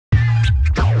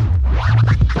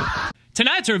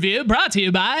Tonight's review brought to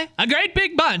you by a great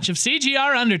big bunch of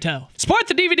CGR Undertow. Support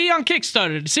the DVD on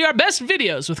Kickstarter to see our best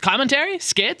videos with commentary,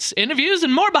 skits, interviews,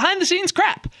 and more behind-the-scenes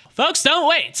crap. Folks, don't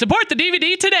wait. Support the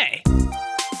DVD today.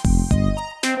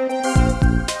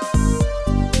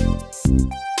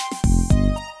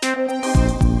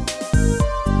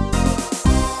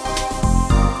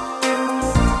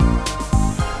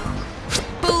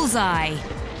 Bullseye.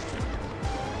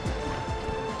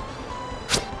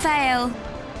 Fail.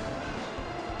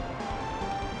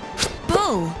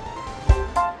 Bull.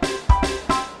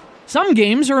 Some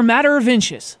games are a matter of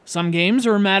inches. Some games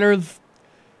are a matter of...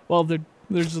 well,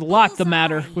 there's a lot the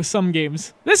matter with some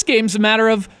games. This game's a matter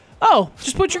of, oh,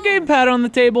 just put your GamePad on the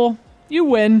table. You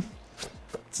win.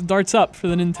 It's darts up for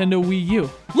the Nintendo Wii U.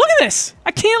 Look at this!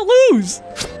 I can't lose!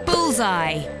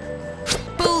 Bullseye.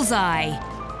 Bullseye.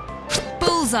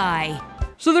 Bullseye.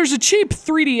 So there's a cheap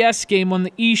 3DS game on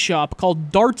the eShop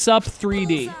called DARTS Up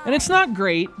 3D. And it's not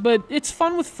great, but it's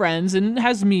fun with friends and it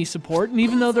has me support. And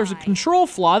even though there's a control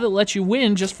flaw that lets you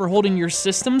win just for holding your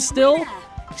system still,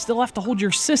 you still have to hold your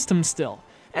system still.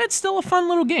 And it's still a fun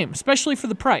little game, especially for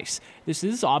the price. This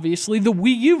is obviously the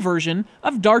Wii U version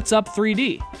of DARTS Up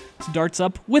 3D. It's DARTS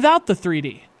Up without the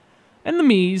 3D. And the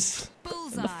Mii's,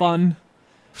 and the fun,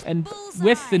 and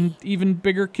with an even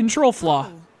bigger control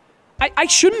flaw. I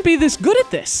shouldn't be this good at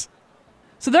this.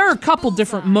 So there are a couple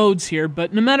different modes here,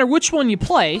 but no matter which one you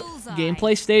play, the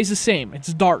gameplay stays the same.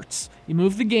 It's darts. You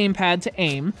move the gamepad to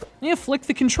aim, and you flick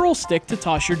the control stick to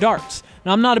toss your darts.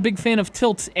 Now, I'm not a big fan of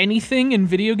tilt anything in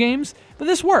video games, but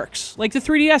this works, like the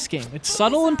 3DS game. It's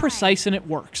subtle and precise, and it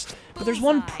works. But there's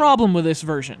one problem with this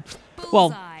version.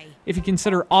 Well, if you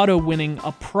consider auto-winning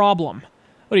a problem.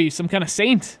 What are you, some kind of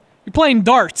saint? You're playing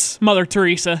darts, Mother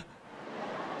Teresa.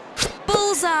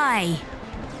 Bullseye.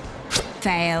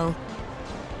 Fail.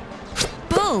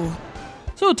 Bull.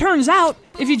 So it turns out,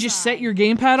 if you just set your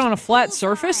gamepad on a flat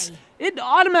surface, it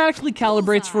automatically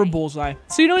calibrates for a bullseye.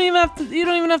 So you don't even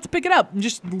have to pick it up. You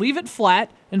just leave it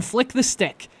flat and flick the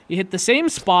stick. You hit the same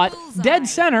spot, dead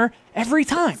center, every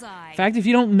time. In fact, if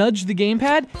you don't nudge the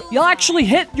gamepad, you'll actually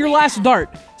hit your last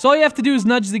dart. So all you have to do is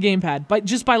nudge the gamepad,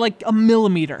 just by like a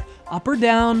millimeter. Up or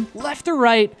down, left or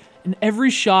right, and every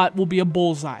shot will be a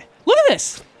bullseye. Look at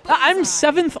this! I'm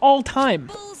 7th all time.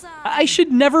 I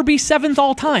should never be 7th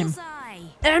all time.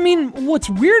 And I mean, what's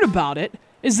weird about it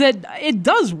is that it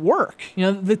does work. You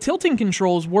know, the tilting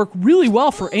controls work really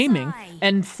well for aiming,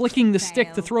 and flicking the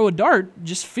stick to throw a dart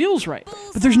just feels right.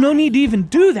 But there's no need to even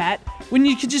do that when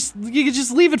you could just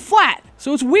leave it flat.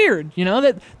 So it's weird, you know,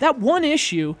 that one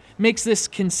issue makes this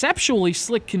conceptually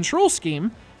slick control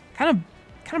scheme kind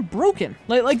of broken.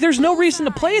 Like there's no reason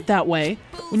to play it that way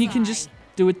when you can just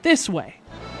do it this way.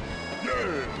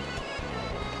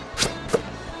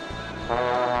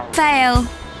 Fail.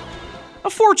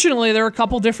 Unfortunately, there are a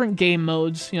couple different game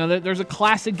modes. You know, there's a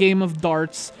classic game of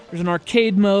darts. There's an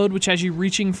arcade mode, which has you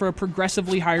reaching for a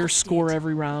progressively higher score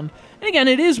every round. And again,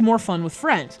 it is more fun with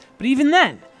friends. But even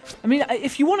then, I mean,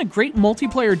 if you want a great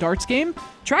multiplayer darts game,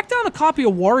 track down a copy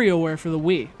of WarioWare for the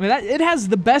Wii. I mean, it has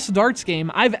the best darts game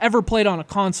I've ever played on a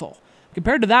console.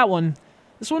 Compared to that one,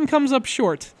 this one comes up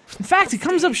short. In fact, it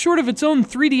comes up short of its own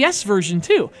 3DS version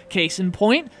too. Case in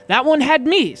point, that one had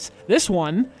Mii's. This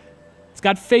one, it's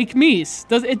got fake Mii's.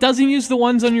 It doesn't use the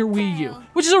ones on your Wii U,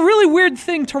 which is a really weird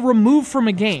thing to remove from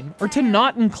a game, or to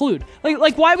not include.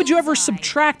 Like why would you ever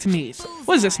subtract Mii's?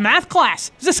 What is this, math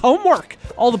class? Is this homework?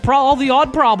 All the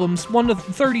odd problems, 1 to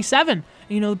 37. And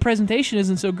you know, the presentation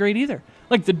isn't so great either.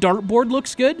 Like, the dartboard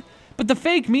looks good, but the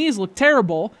fake Mii's look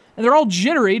terrible, and they're all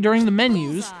jittery during the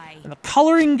menus, and the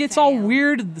coloring gets all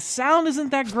weird, and the sound isn't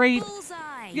that great.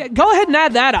 Yeah, go ahead and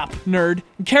add that up, nerd,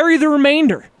 and carry the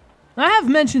remainder. I have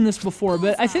mentioned this before,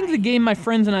 but I think the game my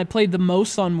friends and I played the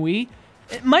most on Wii,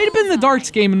 it might have been the darts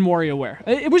game in WarioWare.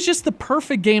 It was just the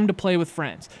perfect game to play with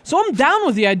friends. So I'm down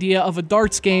with the idea of a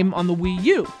darts game on the Wii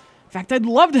U. In fact, I'd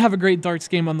love to have a great darts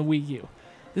game on the Wii U.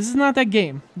 This is not that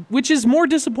game, which is more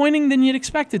disappointing than you'd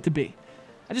expect it to be.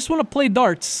 I just want to play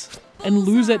darts and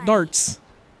lose at darts.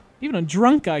 Even a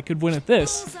drunk guy could win at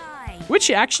this, which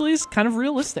actually is kind of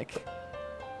realistic.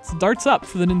 It's darts up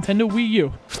for the Nintendo Wii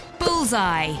U.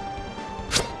 Bullseye.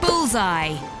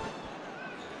 Bullseye.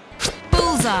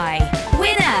 Bullseye.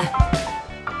 Winner.